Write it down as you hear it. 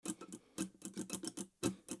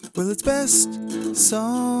Well, it's best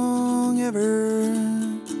song ever.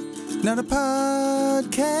 Not a podcast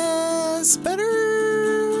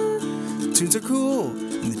better. Tunes are cool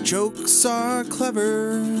and the jokes are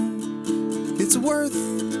clever. It's a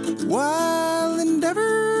worthwhile endeavor.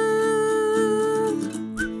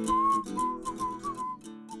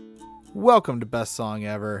 Welcome to Best Song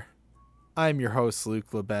Ever. I'm your host,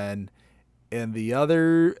 Luke LeBen, and the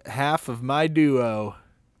other half of my duo,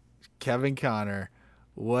 Kevin Connor.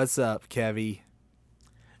 What's up, Kevy?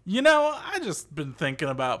 You know, I just been thinking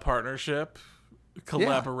about partnership,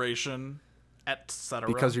 collaboration, etc.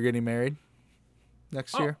 Because you're getting married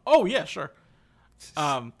next year? Oh yeah, sure.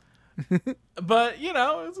 But you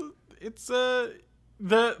know, it's the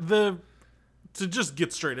to just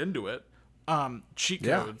get straight into it. Cheat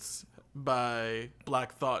Codes by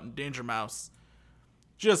Black Thought and Danger Mouse.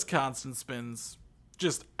 Just constant spins,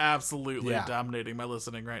 just absolutely dominating my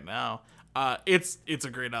listening right now. It's a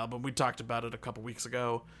great album. We talked about it a couple weeks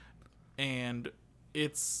ago, and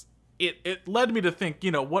it led me to think,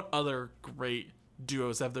 you know, what other great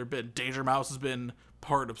duos have there been? Danger Mouse has been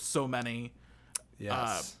part of so many.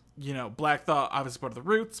 Yes. You know, Black Thought obviously part of the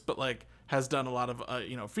Roots, but like has done a lot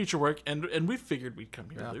of feature work, and we figured we'd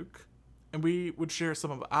come here, Luke, and we would share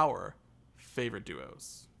some of our favorite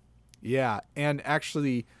duos. Yeah, and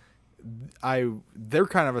actually, they're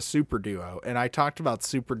kind of a super duo, and I talked about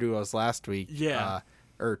super duos last week. Yeah,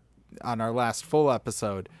 or on our last full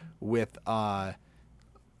episode with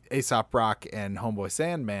Aesop Rock and Homeboy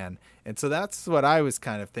Sandman, and so that's what I was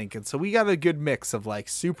kind of thinking. So we got a good mix of like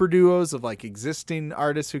super duos of like existing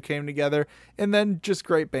artists who came together, and then just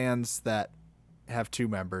great bands that have two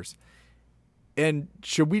members. And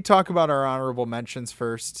should we talk about our honorable mentions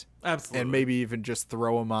first? Absolutely. And maybe even just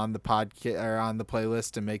throw them on the podcast or on the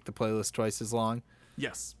playlist and make the playlist twice as long?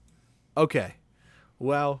 Yes. Okay.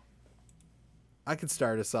 Well, I can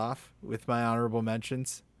start us off with my honorable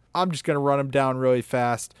mentions. I'm just going to run them down really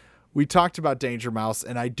fast. We talked about Danger Mouse,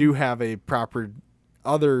 and I do have a proper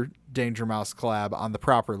other Danger Mouse collab on the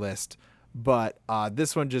proper list, but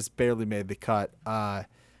this one just barely made the cut.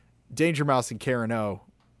 Danger Mouse and Karen O,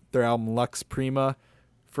 their album Lux Prima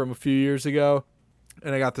from a few years ago.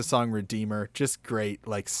 And I got the song Redeemer. Just great,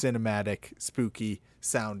 like cinematic, spooky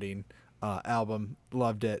sounding album.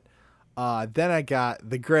 Loved it. Then I got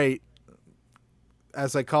the great,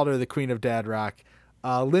 as I called her, the Queen of Dad Rock,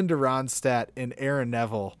 Linda Ronstadt and Aaron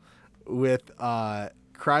Neville with Cry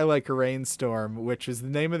Like a Rainstorm, which is the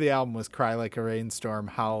name of the album was Cry Like a Rainstorm,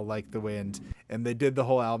 Howl Like the Wind. And they did the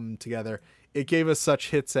whole album together. It gave us such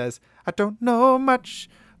hits as I Don't Know Much,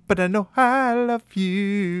 but I Know I Love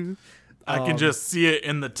You. I can just see it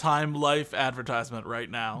in the Time Life advertisement right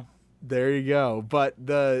now. There you go. But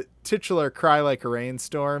the titular Cry Like a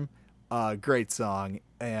Rainstorm, great song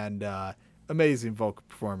and amazing vocal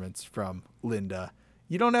performance from Linda.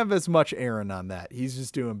 You don't have as much Aaron on that. He's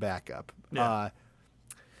just doing backup. Yeah.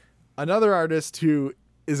 Another artist who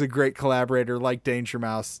is a great collaborator like Danger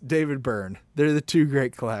Mouse, David Byrne. They're the two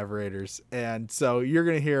great collaborators. And so you're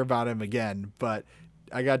going to hear about him again, but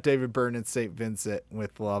I got David Byrne and St. Vincent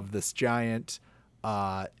with Love This Giant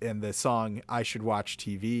and the song I Should Watch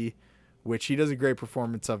TV, which he does a great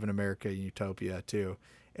performance of in America and Utopia too.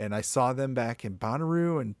 And I saw them back in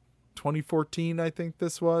Bonnaroo in 2014, I think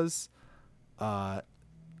this was.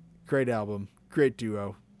 Great album, great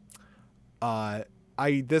duo.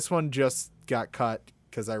 This one just got cut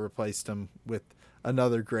because I replaced them with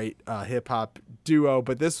another great hip-hop duo,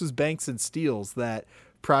 but this was Banks and Steels, that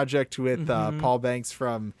project with Paul Banks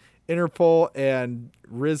from Interpol and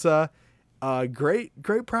RZA. Great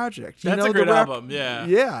project. That's a great album.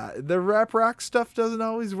 Yeah, the rap rock stuff doesn't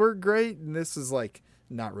always work great, and this is like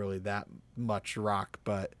not really that much rock,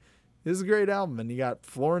 but this is a great album. And you got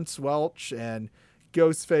Florence Welch and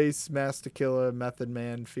Ghostface, Master Killa, Method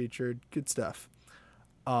Man featured. Good stuff.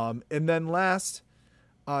 And then last,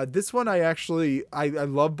 this one I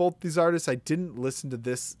love both these artists. I didn't listen to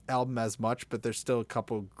this album as much, but there's still a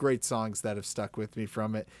couple great songs that have stuck with me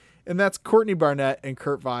from it. And that's Courtney Barnett and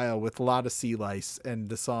Kurt Vile with a lot of sea lice and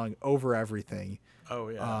the song Over Everything. Oh,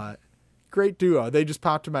 yeah. Great duo. They just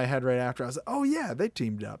popped in my head right after. I was like, oh, yeah, they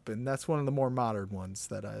teamed up. And that's one of the more modern ones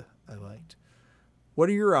that I liked. What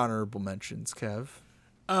are your honorable mentions, Kev?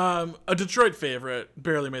 A Detroit favorite,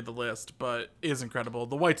 barely made the list, but is incredible.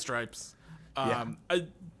 The White Stripes. I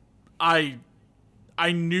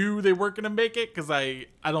knew they weren't going to make it because I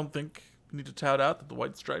don't think we need to tout out that the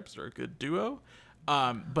White Stripes are a good duo.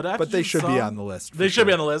 But they should be on the list. They should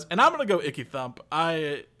be on the list. And I'm going to go Icky Thump.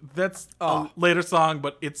 That's a later song,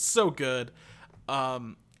 but it's so good.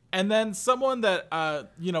 And then someone that,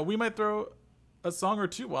 we might throw a song or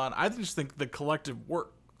two on. I just think the collective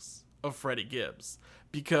works. of Freddie Gibbs,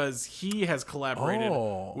 because he has collaborated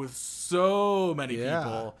Oh. with so many Yeah.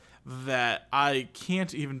 people that I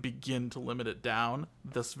can't even begin to limit it down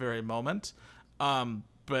this very moment.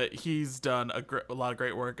 But he's done a lot of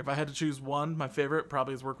great work. If I had to choose one, my favorite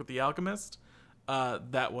probably his work with The Alchemist.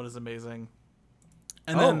 That one is amazing.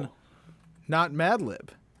 And then not Madlib.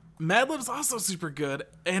 Madlib's also super good,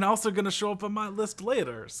 and also going to show up on my list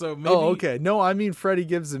later. So maybe, Okay. No, I mean Freddie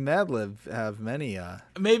Gibbs and Madlib have many.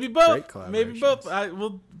 maybe great both. Maybe both.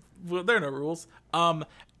 Well, there are no rules. And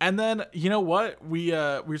then you know what? We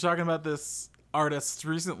were talking about this artist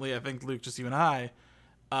recently. I think Luke, just you and I,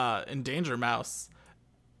 in Danger Mouse.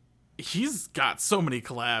 He's got so many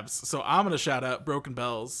collabs. So I'm gonna shout out Broken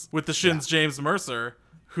Bells with the Shins' James Mercer,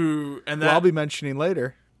 I'll be mentioning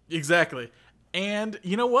later. Exactly. And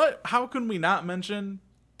you know what? How can we not mention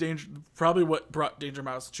probably what brought Danger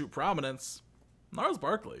Mouse to prominence? Gnarls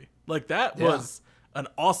Barkley. Like, that was an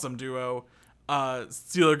awesome duo.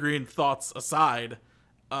 Steeler Green thoughts aside.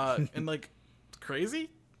 And like, crazy?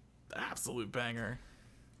 Absolute banger.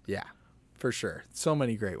 Yeah, for sure. So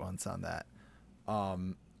many great ones on that.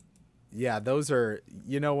 Yeah, those are,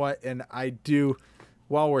 you know what? And I do,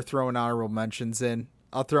 while we're throwing honorable mentions in,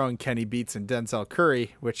 I'll throw in Kenny Beats and Denzel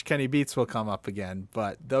Curry, which Kenny Beats will come up again,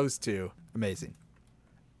 but those two, amazing.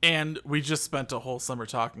 And we just spent a whole summer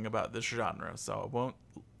talking about this genre, so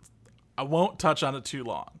I won't touch on it too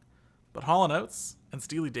long. But Hall & Oates and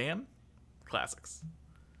Steely Dan, classics.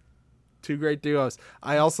 Two great duos.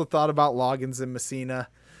 I also thought about Loggins and Messina.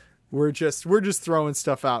 We're just throwing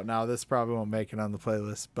stuff out now. This probably won't make it on the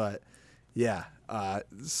playlist, but yeah,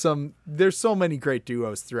 there's so many great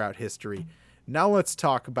duos throughout history. Now let's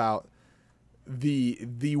talk about the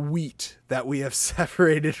wheat that we have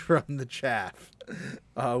separated from the chaff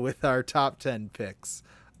with our top 10 picks.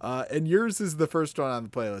 And yours is the first one on the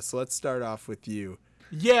playlist. So let's start off with you.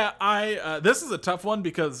 Yeah, this is a tough one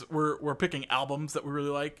because we're picking albums that we really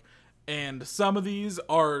like. And some of these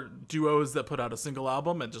are duos that put out a single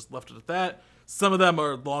album and just left it at that. Some of them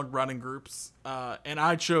are long-running groups. And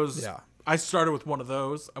I started with one of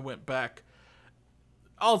those. I went back.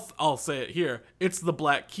 I'll say it here. It's the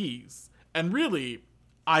Black Keys. And really,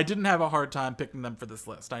 I didn't have a hard time picking them for this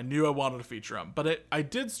list. I knew I wanted to feature them. But I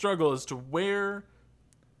did struggle as to where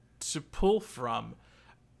to pull from.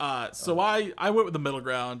 So I went with the middle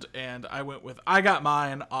ground, and I went with I Got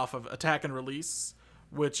Mine off of Attack and Release,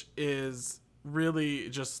 which is really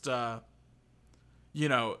just, right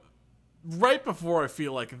before I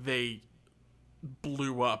feel like they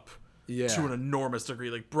blew up to an enormous degree.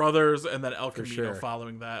 Like Brothers and then El Camino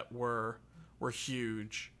following that were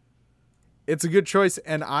huge. It's a good choice,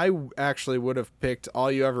 and I actually would have picked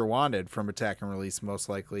All You Ever Wanted from Attack and Release most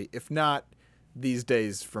likely, if not These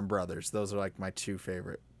Days from Brothers. Those are like my two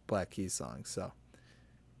favorite Black Keys songs, so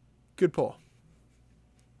good pull.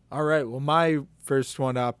 All right, well, my first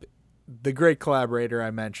one up, the great collaborator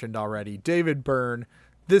I mentioned already, David Byrne,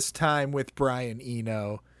 this time with Brian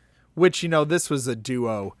Eno, which, this was a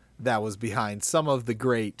duo that was behind some of the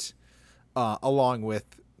great, along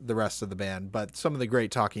with the rest of the band, but some of the great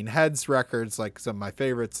Talking Heads records, like some of my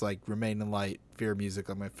favorites, like Remain in Light, Fear Music,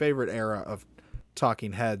 like my favorite era of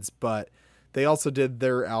Talking Heads, but they also did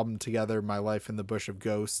their album together, My Life in the Bush of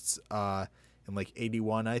Ghosts, in like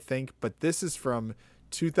 81, I think, but this is from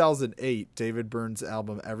 2008, David Byrne's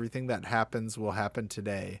album, Everything That Happens Will Happen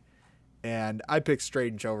Today. And I picked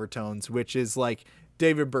Strange Overtones, which is like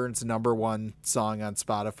David Byrne's #1 song on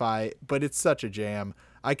Spotify, but it's such a jam.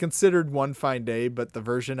 I considered One Fine Day, but the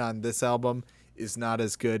version on this album is not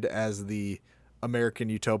as good as the American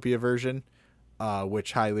Utopia version,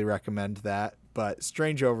 which highly recommend that. But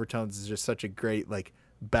Strange Overtones is just such a great, like,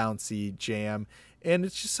 bouncy jam. And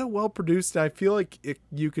it's just so well produced. I feel like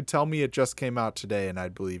you could tell me it just came out today, and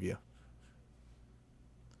I'd believe you.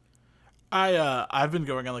 I've been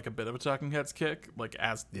going on like a bit of a Talking Heads kick, like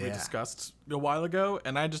as we discussed a while ago,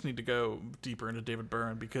 and I just need to go deeper into David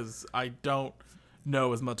Byrne because I don't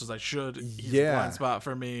know as much as I should. He's a blind spot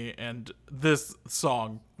for me, and this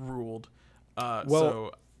song ruled.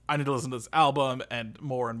 So I need to listen to this album and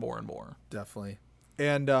more and more and more. Definitely.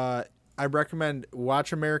 And I recommend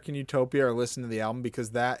watch American Utopia or listen to the album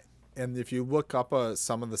because that, and if you look up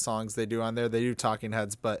some of the songs they do on there, they do Talking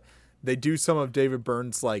Heads, but they do some of David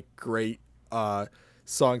Byrne's like great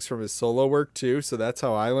songs from his solo work too. So that's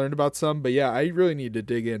how I learned about some. But yeah, I really need to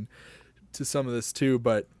dig in to some of this too.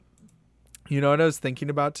 But you know what I was thinking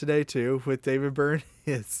about today too with David Byrne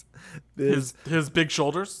is his big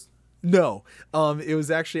shoulders. No, it was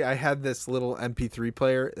actually, I had this little MP3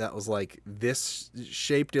 player that was like this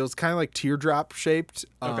shaped. It was kind of like teardrop shaped.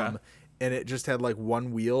 And it just had like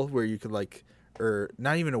one wheel where you could like or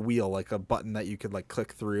not even a wheel, like a button that you could like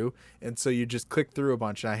click through. And so you just click through a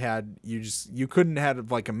bunch. And you couldn't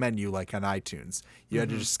have like a menu like on iTunes. You had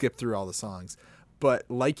to just skip through all the songs. But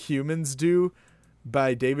Like Humans Do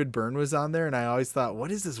by David Byrne was on there. And I always thought,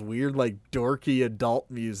 what is this weird, like dorky adult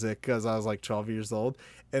music? Cause I was like 12 years old.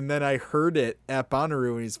 And then I heard it at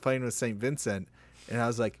Bonnaroo when he was playing with St. Vincent. And I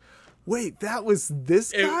was like, wait, that was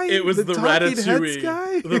this guy? It was the Ratatouille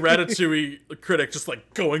guy? The Ratatouille critic just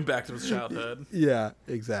like going back to his childhood. Yeah,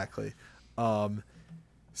 exactly.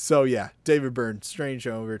 So yeah, David Byrne, Strange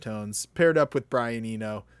Overtones, paired up with Brian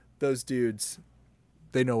Eno. Those dudes,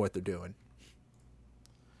 they know what they're doing.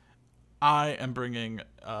 I am bringing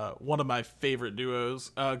one of my favorite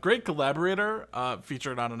duos. Great collaborator,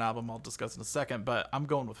 featured on an album I'll discuss in a second, but I'm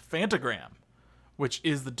going with Phantogram, which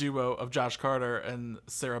is the duo of Josh Carter and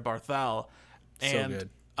Sarah Barthel. And,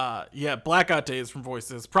 so good. Blackout Days from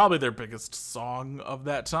Voices, probably their biggest song of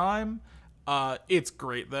that time. It's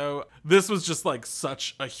great, though. This was just, like,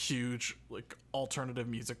 such a huge, like, alternative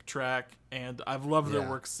music track, and I've loved their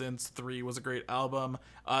work since. 3 was a great album.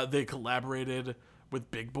 They collaborated with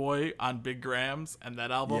Big Boy on Big Grams, and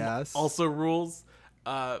that album also rules.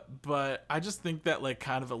 But I just think that, like,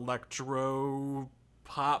 kind of electro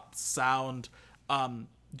pop sound,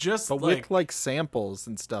 with like samples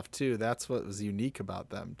and stuff too. That's what was unique about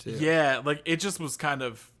them too. Yeah, like it just was kind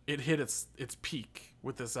of, it hit its peak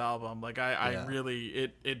with this album. Like I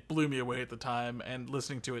really, it blew me away at the time, and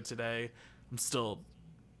listening to it today, I'm still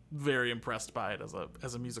very impressed by it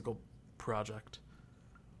as a musical project.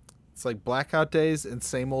 It's like Blackout Days and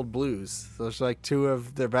Same Old Blues. Those are like 2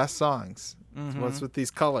 of their best songs. What's with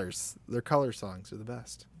these colors? Their color songs are the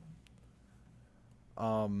best.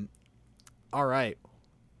 All right.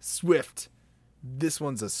 Swift. This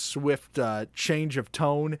one's a swift change of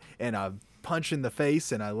tone and a punch in the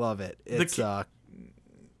face, and I love it. It's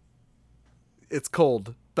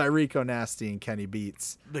Cold by Rico Nasty and Kenny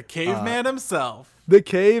Beats. The caveman himself. The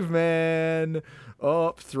caveman.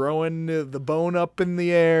 Throwing the bone up in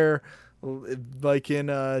the air like in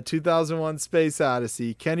 2001 Space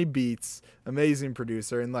Odyssey. Kenny Beats, amazing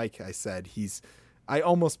producer. And like I said, I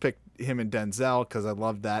almost picked him and Denzel because I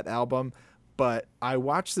loved that album. But I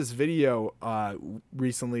watched this video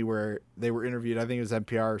recently where they were interviewed. I think it was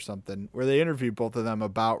NPR or something, where they interviewed both of them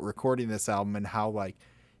about recording this album and how like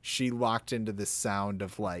she locked into this sound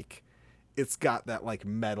of like, it's got that like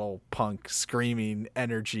metal punk screaming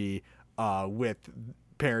energy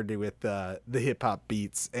paired with the hip hop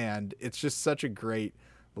beats. And it's just such a great,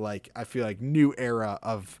 like, I feel like new era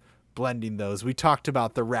of blending those. We talked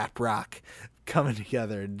about the rap rock coming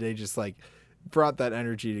together, and they just like brought that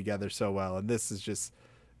energy together so well. And this is just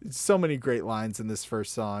so many great lines in this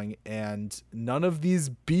first song, and none of these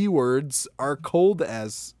B words are cold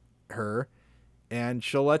as her, and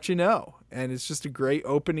she'll let you know. And it's just a great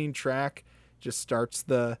opening track, just starts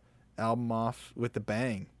the album off with a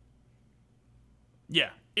bang.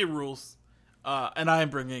 Yeah, it rules. And I am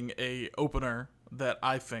bringing a opener that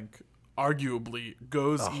I think arguably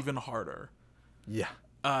goes even harder. Yeah.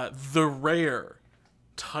 The Rare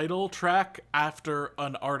title track after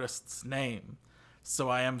an artist's name. So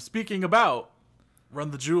I am speaking about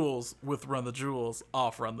Run the Jewels with Run the Jewels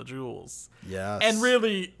off Run the Jewels. Yes. And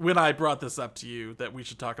really, when I brought this up to you that we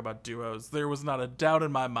should talk about duos, there was not a doubt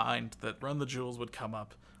in my mind that Run the Jewels would come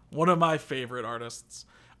up. One of my favorite artists.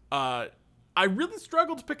 I really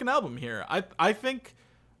struggled to pick an album here. I think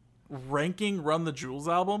ranking Run the Jewels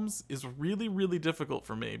albums is really, really difficult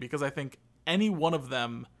for me because I think any one of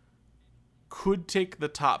them could take the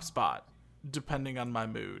top spot depending on my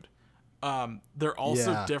mood. They're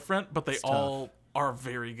also different, but they all are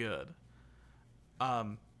very good.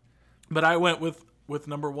 But I went with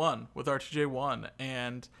number 1, with RTJ1,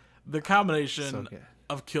 and the combination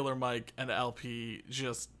of Killer Mike and LP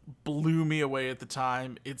just blew me away at the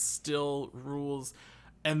time. It still rules.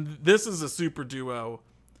 And this is a super duo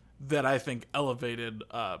that I think elevated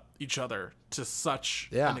each other to such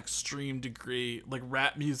an extreme degree. Like,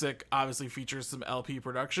 rap music obviously features some LP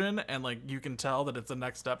production, and like you can tell that it's the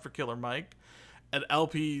next step for Killer Mike. And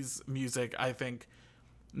LP's music, I think,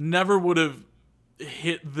 never would have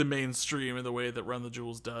hit the mainstream in the way that Run the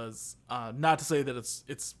Jewels does. Not to say that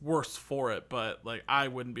it's worse for it, but like I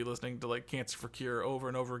wouldn't be listening to like Cancer for Cure over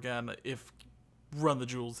and over again if Run the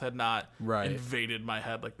Jewels had not invaded my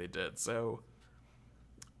head like they did. So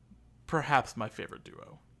perhaps my favorite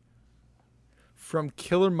duo. From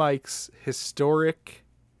Killer Mike's historic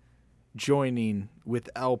joining with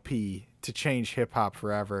LP to change hip hop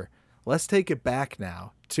forever, let's take it back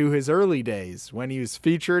now to his early days when he was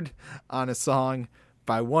featured on a song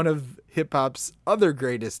by one of hip hop's other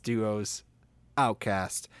greatest duos,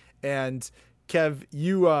 Outkast. And Kev,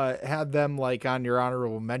 you had them like on your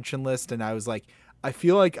honorable mention list, and I was like, I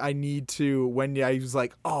feel like I need to. When I was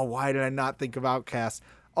like, oh, why did I not think of Outkast?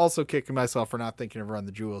 Also kicking myself for not thinking of Run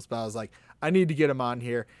the Jewels, but I was like, I need to get them on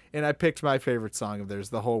here, and I picked my favorite song of theirs,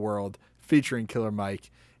 "The Whole World," featuring Killer Mike.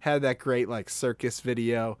 Had that great like circus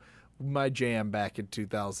video, my jam back in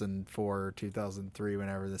 2004 or 2003,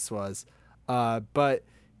 whenever this was. But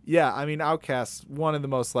yeah, I mean, Outkast, one of the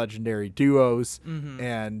most legendary duos,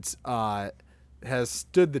 and has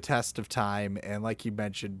stood the test of time. And like you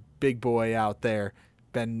mentioned, big boy out there,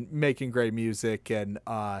 been making great music, and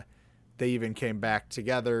they even came back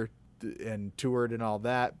together and toured and all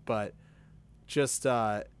that. But just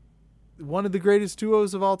one of the greatest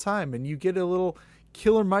duos of all time, and you get a little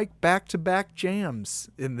Killer Mike back-to-back jams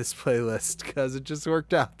in this playlist because it just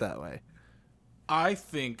worked out that way. I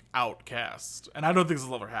think Outkast, and I don't think this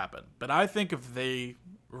will ever happen, but I think if they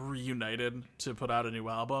reunited to put out a new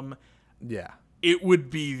album, it would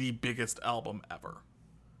be the biggest album ever.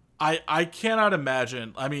 I cannot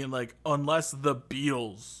imagine, I mean, like, unless the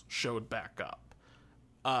Beatles showed back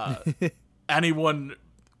up, anyone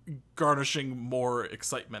garnishing more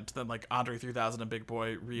excitement than, like, Andre 3000 and Big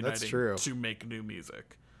Boi reuniting to make new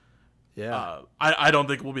music. Yeah. I don't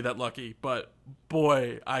think we'll be that lucky, but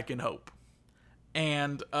boy, I can hope.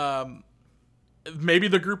 And maybe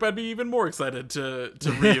the group I'd be even more excited to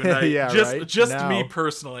reunite. Just me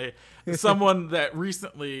personally, someone that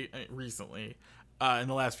recently in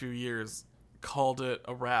the last few years called it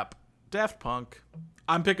a wrap. Daft Punk.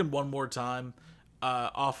 I'm picking One More Time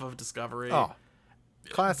off of Discovery. Oh,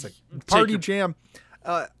 classic party jam.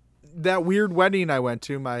 That weird wedding I went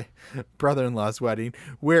to, my brother-in-law's wedding,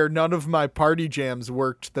 where none of my party jams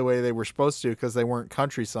worked the way they were supposed to because they weren't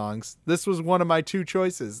country songs. This was one of my two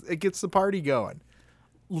choices. It gets the party going.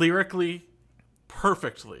 Lyrically,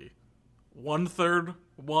 perfectly. 1/3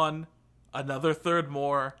 one, another third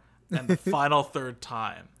more, and the final third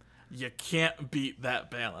time. You can't beat that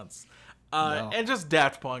balance. No. And just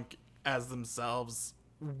Daft Punk as themselves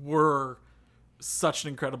were such an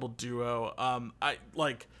incredible duo.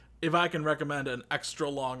 If I can recommend an extra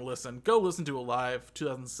long listen, go listen to Alive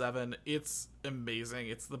 2007. It's amazing.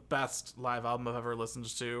 It's the best live album I've ever listened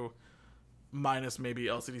to, minus maybe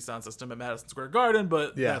LCD Sound System at Madison Square Garden,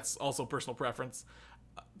 but that's also personal preference.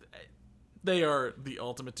 They are the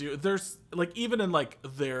ultimate duo. There's like, even in like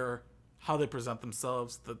their how they present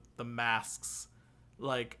themselves, the masks,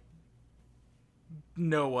 like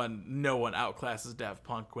no one outclasses Daft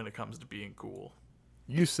Punk when it comes to being cool.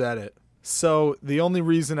 You said it. So the only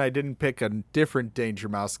reason I didn't pick a different Danger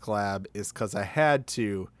Mouse collab is because I had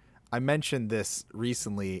to. I mentioned this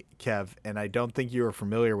recently, Kev, and I don't think you were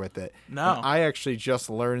familiar with it. No. And I actually just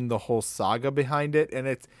learned the whole saga behind it, and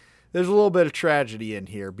there's a little bit of tragedy in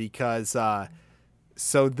here because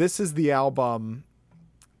so this is the album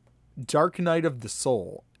Dark Night of the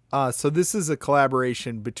Soul. So this is a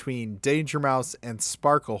collaboration between Danger Mouse and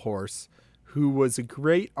Sparklehorse, who was a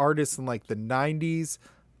great artist in like the 90s.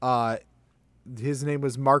 His name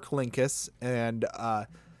was Mark Linkus, and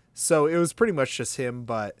so it was pretty much just him,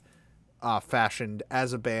 but fashioned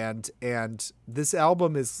as a band. And this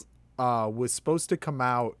album was supposed to come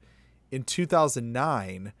out in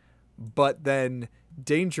 2009, but then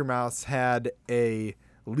Danger Mouse had a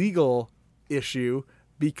legal issue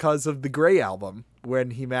because of the Grey Album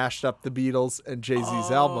when he mashed up the Beatles and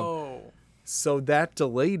Jay-Z's album. So that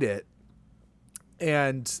delayed it.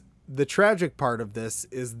 And the tragic part of this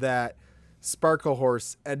is that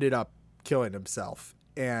Sparklehorse ended up killing himself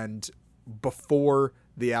and before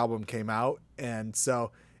the album came out. And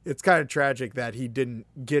so it's kind of tragic that he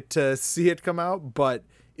didn't get to see it come out, but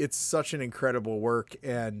it's such an incredible work.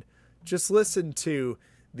 And just listen to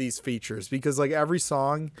these features because like every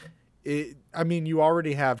song, you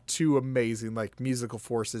already have two amazing like musical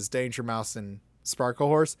forces, Danger Mouse and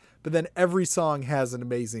Sparklehorse, but then every song has an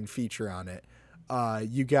amazing feature on it.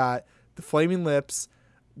 You got the Flaming Lips,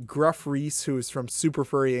 Gruff Rhys, who is from Super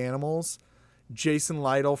Furry Animals, Jason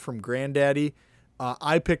Lytle from Grandaddy.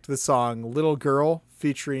 I picked the song Little Girl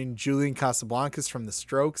featuring Julian Casablancas from The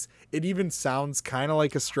Strokes. It even sounds kind of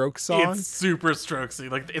like a Strokes song. It's super Strokesy.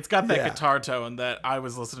 Like it's got that guitar tone that I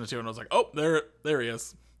was listening to and I was like, oh, there he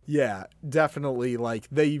is. Yeah, definitely. Like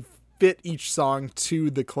they fit each song to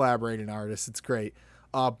the collaborating artist. It's great.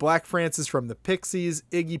 Black Francis from the Pixies,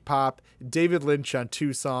 Iggy Pop, David Lynch on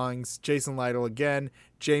 2 songs, Jason Lytle again,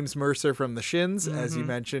 James Mercer from the Shins, as you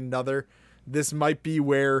mentioned, this might be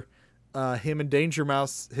where him and Danger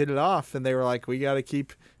Mouse hit it off, and they were like, we got to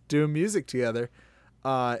keep doing music together.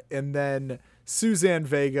 And then Suzanne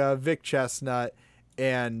Vega, Vic Chestnut,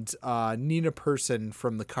 and Nina Persson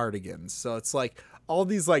from the Cardigans. So it's like all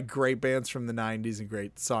these like great bands from the 90s and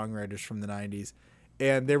great songwriters from the 90s.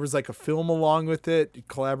 And there was like a film along with it,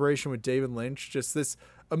 collaboration with David Lynch, just this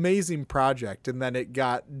amazing project. And then it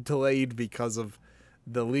got delayed because of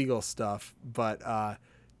the legal stuff. But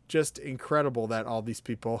just incredible that all these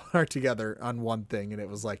people are together on one thing. And it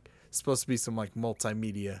was like supposed to be some like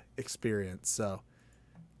multimedia experience. So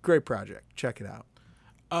great project. Check it out.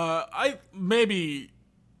 I maybe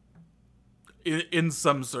in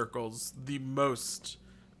some circles the most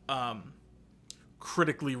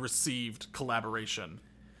critically received collaboration.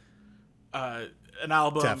 An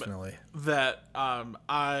album Definitely. that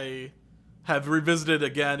I have revisited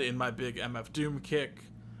again in my big MF Doom kick.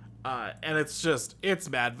 And it's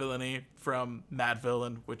Madvillainy from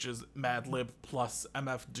Madvillain, which is Madlib plus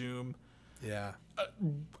MF Doom. Yeah.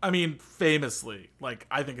 I mean, famously, like,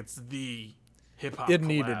 I think it's the hip-hop It collab.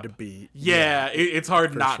 needed to be. Yeah, it's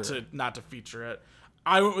hard not sure. to feature it.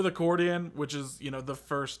 I went with Accordion, which is, the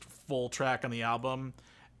first full track on the album,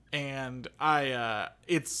 and I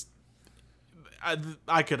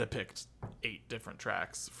could have picked 8 different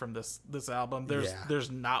tracks from this album.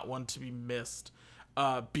 There's not one to be missed.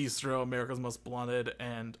 Bistro, America's Most Blunted,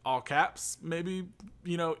 and All Caps, maybe,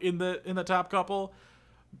 in the top couple.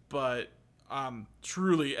 But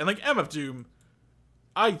truly, and like MF Doom,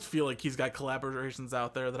 I feel like he's got collaborations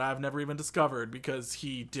out there that I've never even discovered because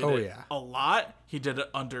he did a lot. He did it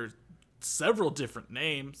under several different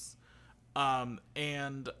names.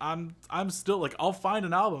 And I'm still like, I'll find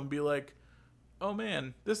an album and be like, oh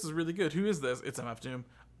man, this is really good. Who is this? It's MF Doom.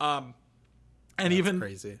 And That's even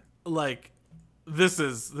crazy. Like this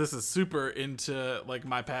is super into like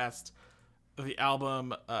my past. The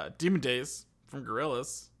album Demon Days from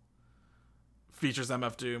Gorillaz features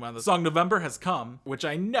MF Doom on the song November Has Come, which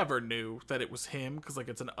I never knew that it was him because like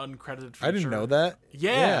it's an uncredited feature. I didn't know that.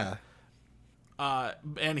 Yeah.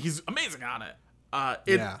 And he's amazing on it.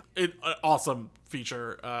 Awesome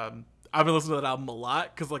feature. I've been listening to that album a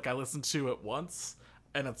lot because like I listened to it once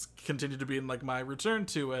and it's continued to be in like my return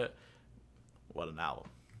to it. What an album.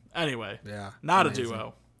 Anyway, not amazing. A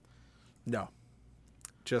duo. No.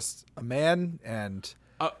 Just a man and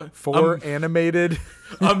 4 animated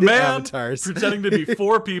a man avatars pretending to be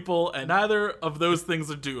 4 people, and neither of those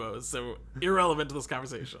things are duos, so irrelevant to this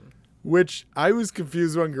conversation. Which I was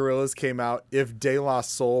confused when Gorillaz came out if De La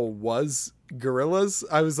Soul was Gorillaz.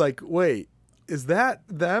 I was like, wait, is that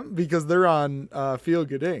them? Because they're on Feel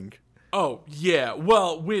Good Inc. Oh, yeah.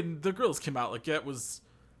 Well, when the Gorillaz came out, like, it was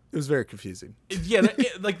very confusing. Yeah,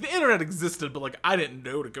 like, the internet existed, but, like, I didn't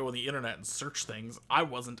know to go on the internet and search things. I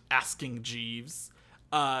wasn't asking Jeeves.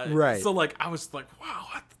 Right. So, like, I was like, wow,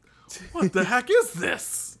 what the heck is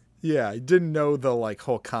this? Yeah, I didn't know the, like,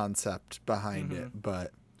 whole concept behind it,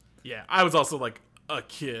 but... Yeah, I was also, like, a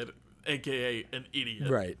kid, a.k.a. an idiot.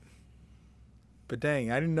 Right. But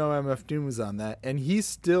dang, I didn't know MF Doom was on that. And he's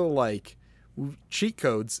still, like, Cheat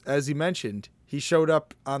Codes, as he mentioned. He showed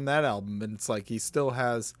up on that album, and it's like he still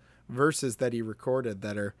has verses that he recorded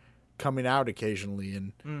that are coming out occasionally,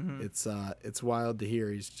 and it's wild to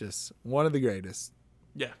hear. He's just one of the greatest.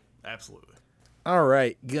 Yeah, absolutely. All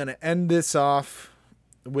right, gonna end this off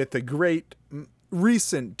with a great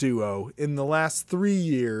recent duo in the last 3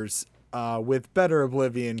 years with Better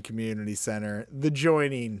Oblivion Community Center, the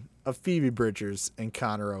joining of Phoebe Bridgers and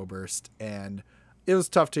Conor Oberst. And it was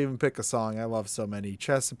tough to even pick a song. I love so many.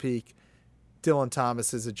 Chesapeake, Dylan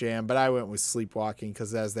Thomas is a jam, but I went with Sleepwalking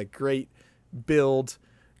because it has that great build.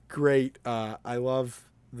 I love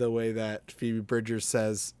the way that Phoebe Bridgers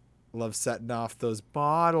says, love setting off those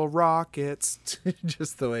bottle rockets.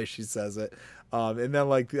 Just the way she says it. And then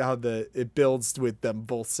like how it builds with them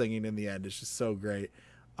both singing in the end. It's just so great.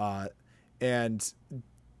 And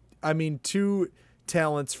I mean, 2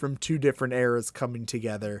 talents from 2 different eras coming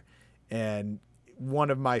together, and one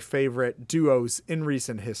of my favorite duos in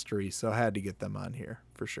recent history. So I had to get them on here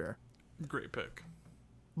for sure. Great pick.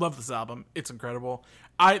 Love this album. It's incredible.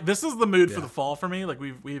 This is the mood for the fall for me. Like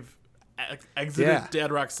we've exited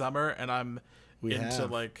Dad Rock Summer, and I'm into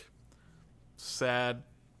like sad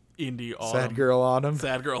indie autumn. Sad girl autumn.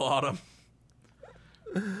 Sad girl autumn.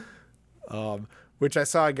 Which I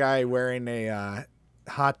saw a guy wearing a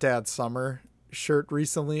Hot Dad Summer shirt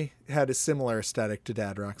recently. It had a similar aesthetic to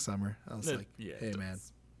Dad Rock Summer. I was like, hey man.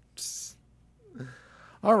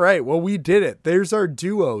 All right, well, we did it. There's our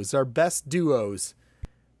duos, our best duos.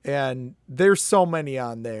 And there's so many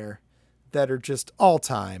on there that are just all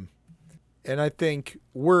time. And I think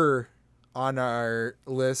we're on our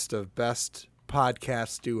list of best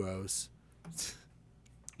podcast duos.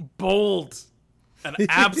 Bold. An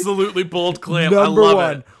absolutely bold claim. Number I love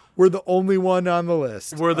 1. it. We're the only one on the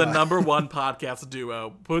list. We're the number 1 podcast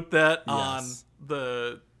duo. Put that on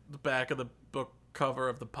the back of the book cover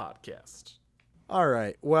of the podcast. All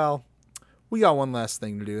right. Well, we got one last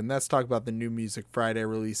thing to do, and that's talk about the new Music Friday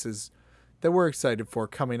releases that we're excited for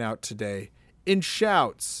coming out today. In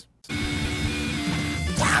shouts.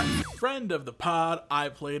 Friend of the pod, I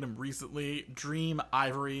played him recently, Dream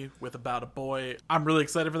Ivory with About a Boy. I'm really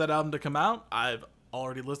excited for that album to come out. I've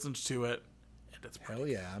already listened to it, and it's hell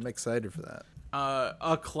yeah, I'm excited for that.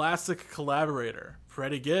 A classic collaborator,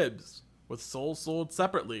 Freddie Gibbs, with Soul Sold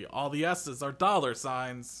Separately. All the S's are dollar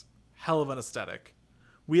signs. Hell of an aesthetic.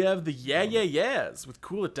 We have the Yeah Yeah Yeahs with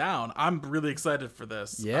Cool It Down. I'm really excited for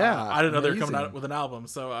this. Yeah, I didn't know they were coming out with an album,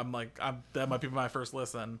 so I'm like, that might be my first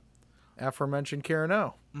listen. Aforementioned Karen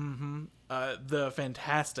O. The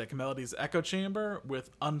fantastic Melodies Echo Chamber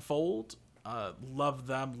with Unfold. Love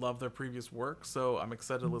them, love their previous work, so I'm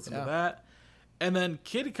excited to listen to that. And then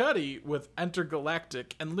Kid Cudi with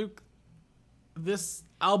Intergalactic. And Luke, this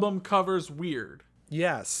album cover's weird.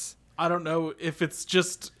 Yes. I don't know if it's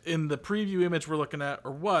just in the preview image we're looking at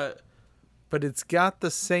or what. But it's got the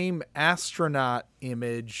same astronaut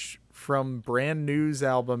image from Brand New's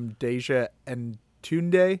album Deja and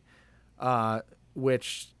Tunde,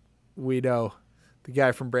 which we know the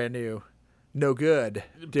guy from Brand New, no good,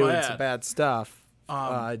 doing some bad stuff.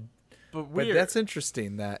 But that's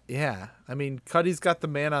interesting that, yeah. I mean, Cudi's got the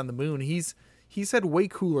Man on the Moon. He's had way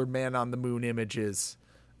cooler Man on the Moon images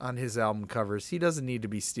on his album covers. He doesn't need to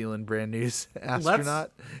be stealing Brand New's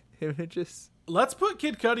astronaut images. Let's put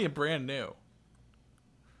Kid Cudi in Brand New.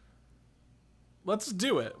 Let's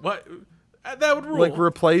do it. What? That would rule. Like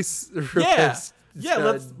replace yeah.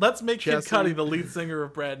 Let's make Kid Cudi the lead singer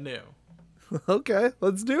of Brand New. Okay,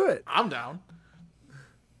 let's do it. I'm down.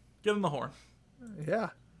 Get in the horn. Yeah.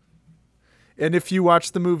 And if you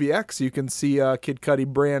watch the movie X, you can see Kid Cudi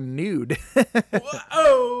brand nude.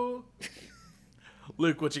 Oh,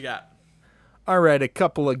 Luke, what you got? All right, a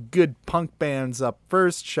couple of good punk bands up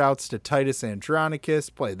first. Shouts to Titus Andronicus.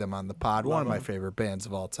 Played them on the pod. One of my favorite bands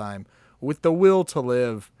of all time. With The Will to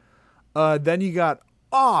Live. Then you got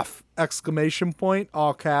Off! !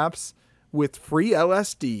 All caps. With Free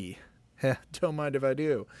LSD. Don't mind if I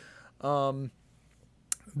do.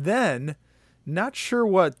 Then, not sure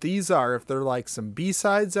what these are. If they're like some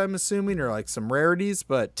B-sides, I'm assuming, or like some rarities.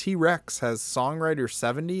 But T-Rex has Songwriter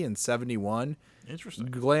 70 and 71. Interesting.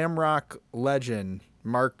 Glam rock legend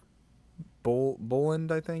Mark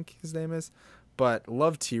Boland, I think his name is. But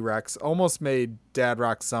love T-Rex. Almost made Dad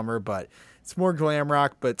Rock Summer, but it's more glam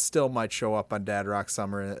rock, but still might show up on Dad Rock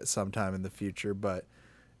Summer sometime in the future. But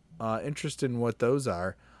interested in what those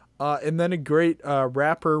are. And then a great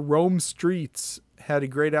rapper, Rome Streets, had a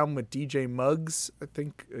great album with DJ Muggs, I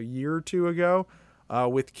think a year or two ago,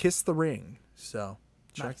 with Kiss the Ring. So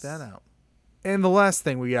check that out. And the last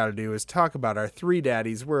thing we got to do is talk about our three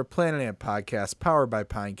daddies. We're a Planet Ant podcast powered by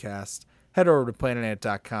Pinecast. Head over to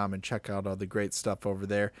planetant.com and check out all the great stuff over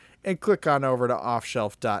there. And click on over to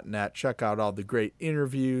offshelf.net. Check out all the great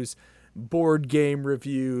interviews, board game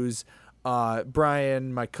reviews,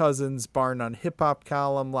 Brian, my cousin's Bar None Hip Hop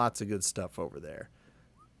column. Lots of good stuff over there.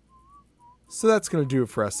 So that's going to do it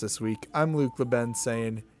for us this week. I'm Luke LeBen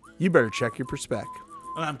saying, you better check your perspec.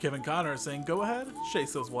 And I'm Kevin Connor saying, go ahead,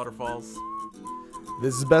 chase those waterfalls.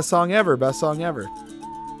 This is best song ever,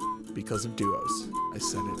 because of duos. I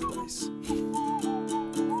said it twice.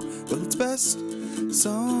 Well, it's best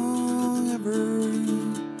song ever.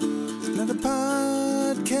 Not a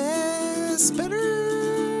podcast better.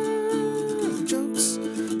 The jokes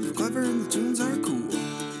are clever and the tunes are cool.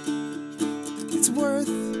 It's worth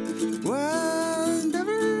while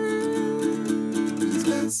endeavor. It's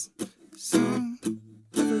best song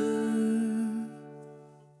ever.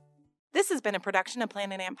 This has been a production of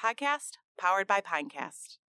Planet Ant Podcast, powered by Pinecast.